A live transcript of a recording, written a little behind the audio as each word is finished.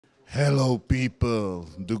Hello people,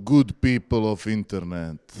 the good people of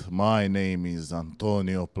internet. My name is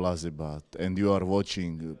Antonio Plazibat and you are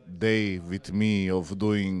watching day with me of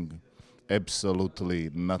doing absolutely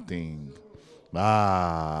nothing.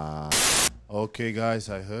 Okay guys,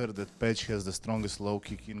 I heard that Patch has the strongest low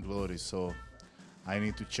kick in Glory, so I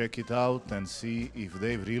need to check it out and see if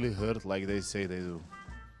they really hurt like they say they do.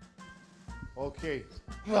 Okay.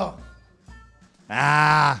 It's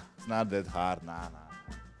not that hard, nah.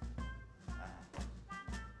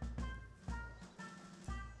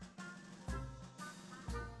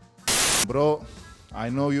 Bro, I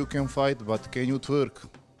know you can fight, but can you twerk?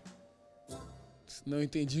 Não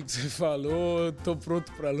entendi o que você falou, tô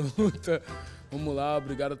pronto pra luta. Vamos lá,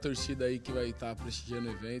 obrigado a torcida aí que vai estar prestigiando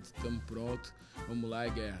o evento, tamo pronto. Vamos lá,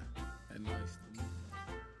 guerra. É nóis.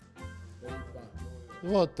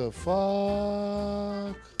 What the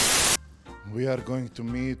fuck? We are going to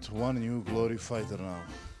meet one new Glory fighter now.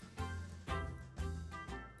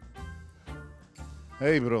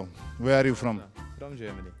 Hey bro, where are you from? From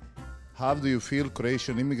Germany. How do you feel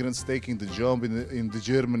Croatian immigrants taking the job in the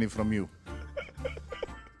Germany from you?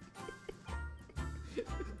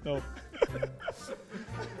 No.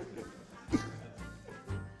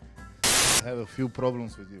 I have a few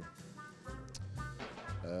problems with you.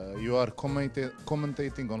 You are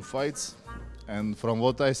commentating on fights, and from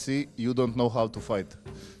what I see, you don't know how to fight.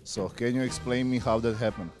 So can you explain me how that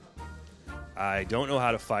happened? I don't know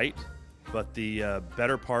how to fight, but the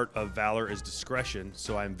better part of valor is discretion,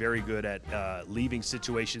 so I'm very good at leaving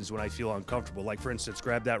situations when I feel uncomfortable. Like, for instance,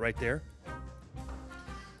 grab that right there.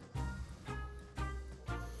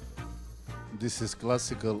 This is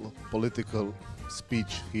classical political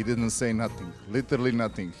speech. He didn't say nothing, literally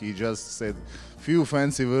nothing. He just said few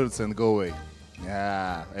fancy words and go away.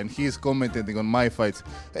 Yeah, and he's commenting on my fights.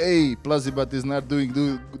 Hey, Plazibat is not doing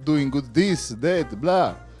good this, that,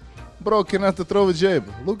 blah. Bro cannot throw a jab.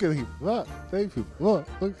 Look at him. What? Thank you. What?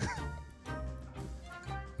 Look.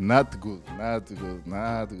 Not good.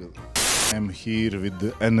 I'm here with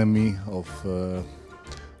the enemy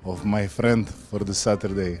of my friend for the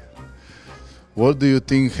Saturday. What do you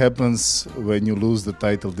think happens when you lose the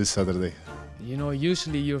title this Saturday? You know,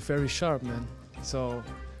 usually you're very sharp, man. So,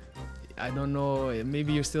 I don't know,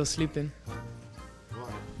 maybe you're still sleeping.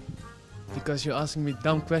 Why? Because you're asking me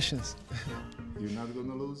dumb questions. You're not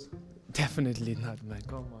gonna lose? Definitely not, man.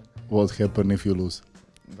 Come on. What happens if you lose?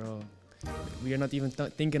 Bro, we are not even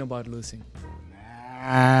thinking about losing.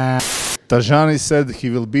 Tajani said he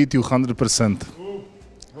will beat you 100%.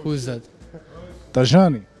 Who's that?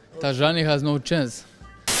 Tajani. Tajani has no chance.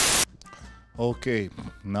 Okay,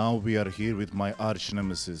 now we are here with my arch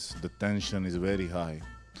nemesis. The tension is very high.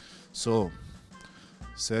 So,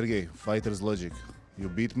 Sergey, fighter's logic. You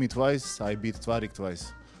beat me twice, I beat Tvarik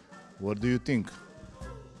twice. What do you think?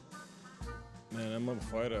 Man, I'm a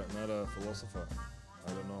fighter, not a philosopher.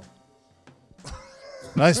 I don't know.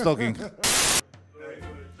 Nice talking. Thanks,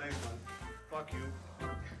 man. Fuck you.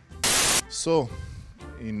 So,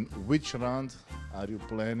 in which round are you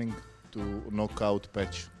planning to knock out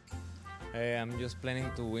Patch? I'm just planning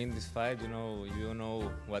to win this fight. You don't know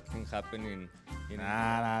what can happen in.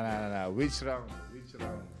 Nah. Which round?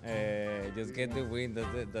 Just get the win.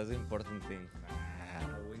 That's the important thing. A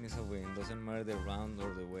win is a win. Doesn't matter the round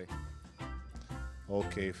or the way.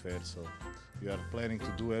 Okay, fair. So, you are planning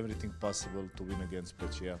to do everything possible to win against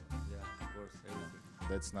Patch, yeah? Yeah, of course, everything.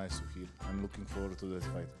 That's nice to hear. I'm looking forward to that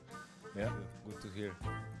fight. Yeah? Good to hear. I'm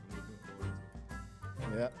looking forward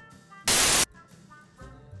to it. Yeah.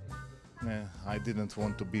 Yeah, I didn't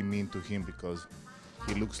want to be mean to him because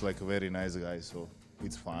he looks like a very nice guy, so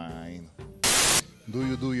it's fine. Do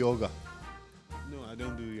you do yoga? No, I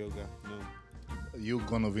don't do yoga. No. You're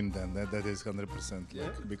gonna win then. That is 100%.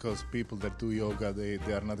 Yeah? Because people that do yoga, they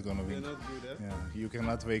are not gonna win. They're not good, Yeah, you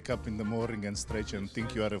cannot wake up in the morning and stretch and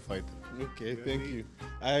think you are a fighter. Okay, thank you.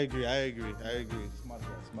 I agree. Smart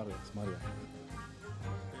guy.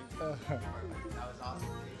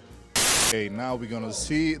 Okay, now we're gonna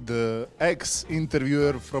see the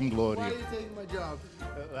ex-interviewer from Glory. Why are you taking my job?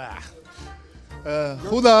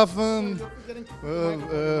 Goedenavond.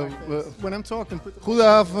 When I'm talking, put the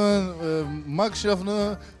Goedenavond.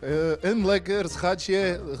 Makshavne. En lekker,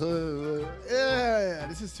 schatje. Yeah,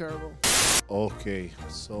 this is terrible. Okay,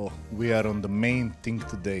 so we are on the main thing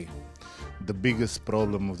today. The biggest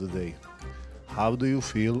problem of the day. How do you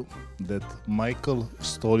feel that Michael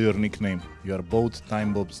stole your nickname? You are both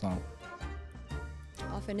time bombs now.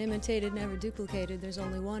 Often imitated, never duplicated. There's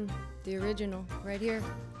only one, the original, right here.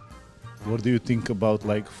 What do you think about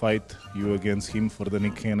like fight you against him for the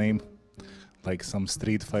nickname? Like some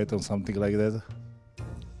street fight or something like that?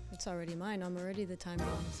 It's already mine. I'm already the time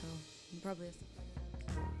bomb, so probably.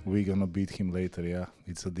 We're gonna beat him later, yeah.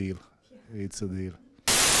 It's a deal. It's a deal.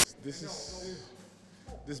 This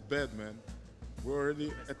is bad, man. We're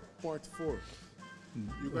already at part 4.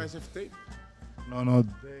 You guys have tape? No,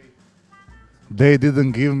 they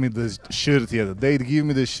didn't give me the shirt yet. They give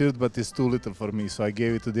me the shirt, but it's too little for me, so I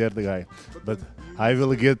gave it to the other guy. But I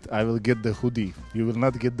will get the hoodie. You will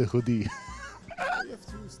not get the hoodie. You have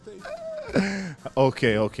to use tape.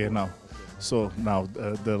 Okay, now. So now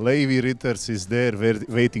the Levi Ritters is there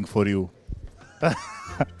waiting for you.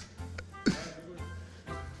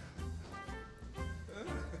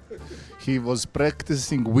 He was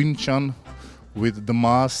practicing Wing Chun with the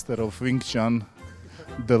master of Wing Chun,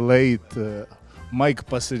 the late Mike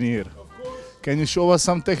Passanier. Can you show us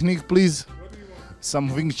some technique, please?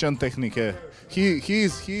 Some Wing Chun technique. Yeah. He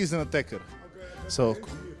is an attacker. So,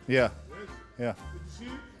 yeah.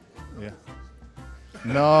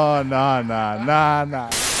 No.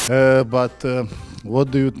 But what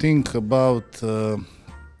do you think about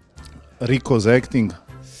Rico's acting?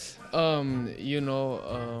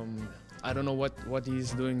 I don't know what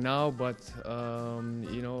he's doing now, but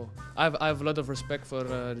I have a lot of respect for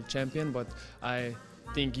the champion, but I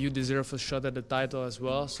think you deserve a shot at the title as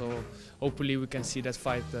well. So hopefully we can see that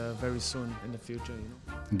fight very soon in the future.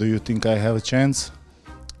 Do you think I have a chance?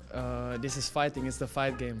 This is fighting. It's the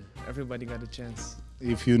fight game. Everybody got a chance.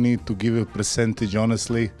 If you need to give a percentage,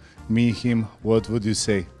 honestly, me, him, what would you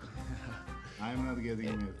say? I'm not getting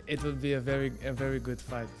it. It would be a very good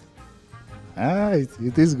fight.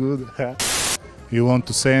 It is good. You want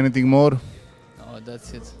to say anything more? No,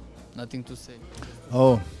 that's it. Nothing to say.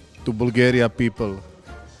 Oh, to Bulgaria people.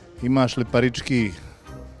 Imaš li parički?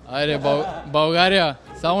 Ajde, Bulgarija,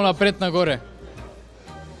 samo napred na gore.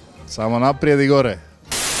 Samo naprijed i gore.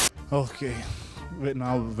 Okay.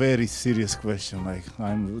 Now very serious question. Like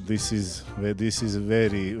this is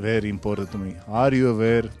very important to me. Are you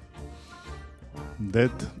aware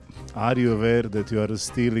that you are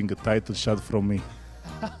stealing a title shot from me?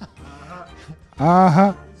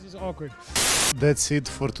 This is awkward. That's it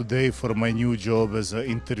for today for my new job as an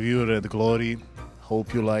interviewer at Glory.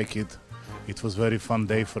 Hope you like it. It was very fun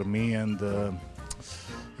day for me, and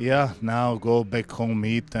now go back home,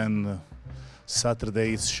 eat, and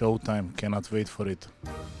Saturday is showtime. Cannot wait for it.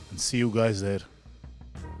 And see you guys there.